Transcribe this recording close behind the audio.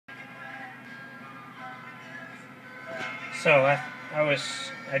So I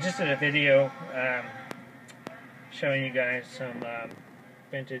just did a video showing you guys some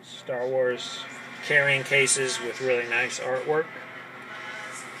vintage Star Wars carrying cases with really nice artwork,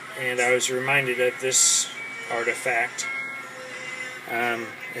 and I was reminded of this artifact. It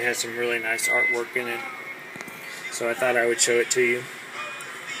has some really nice artwork in it, so I thought I would show it to you.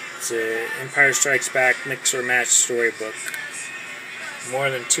 It's a Empire Strikes Back Mix or Match storybook.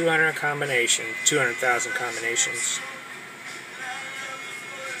 More than 200,000 combinations.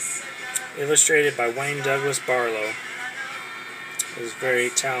 Illustrated by Wayne Douglas Barlow. He's a very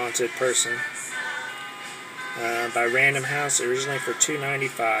talented person. By Random House, originally for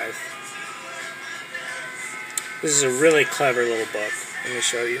 $2.95. This is a really clever little book. Let me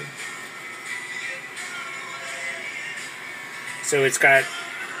show you. So it's got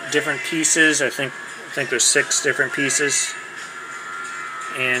different pieces. I think there's 6 different pieces,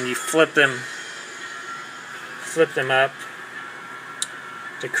 and you flip them up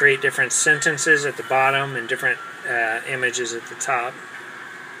to create different sentences at the bottom and different images at the top.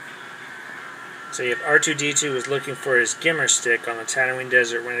 So you have R2-D2 was looking for his Gimmer stick on the Tatooine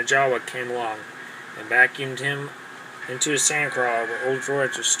desert when a Jawa came along and vacuumed him into a sandcrawler where old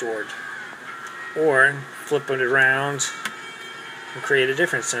droids are stored. Or flip it around and create a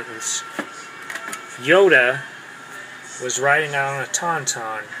different sentence. Yoda was riding out on a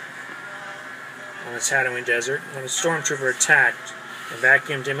tauntaun on the Tatooine desert when a stormtrooper attacked and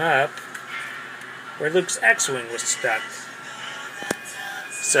vacuumed him up where Luke's X-Wing was stuck.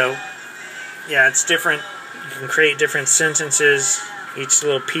 So, yeah, it's different. You can create different sentences. Each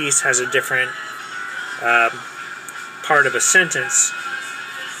little piece has a different part of a sentence.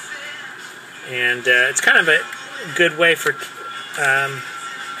 And it's kind of a good way for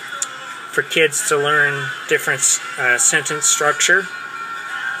kids to learn different sentence structure.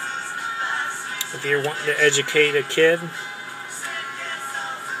 If you're wanting to educate a kid.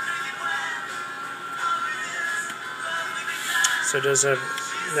 So it does have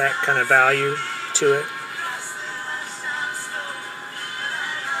that kind of value to it.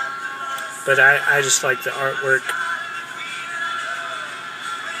 But I just like the artwork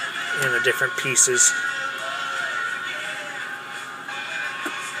and the different pieces.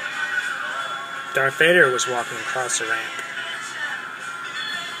 Darth Vader was walking across a ramp.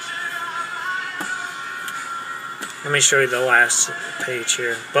 Let me show you the last page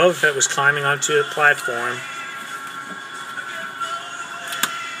here. Boba Fett was climbing onto a platform.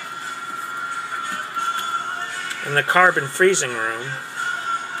 In the carbon freezing room,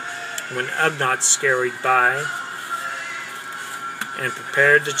 when Ugnaught scurried by and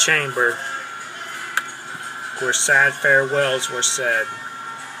prepared the chamber where sad farewells were said.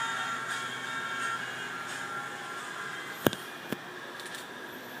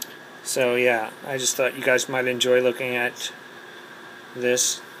 So yeah, I just thought you guys might enjoy looking at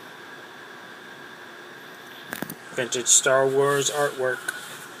this vintage Star Wars artwork.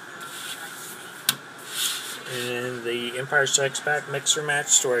 And the Empire Strikes Back Mix or Match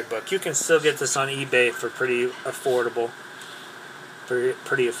storybook. You can still get this on eBay for pretty affordable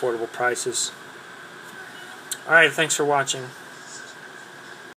prices. Alright, thanks for watching.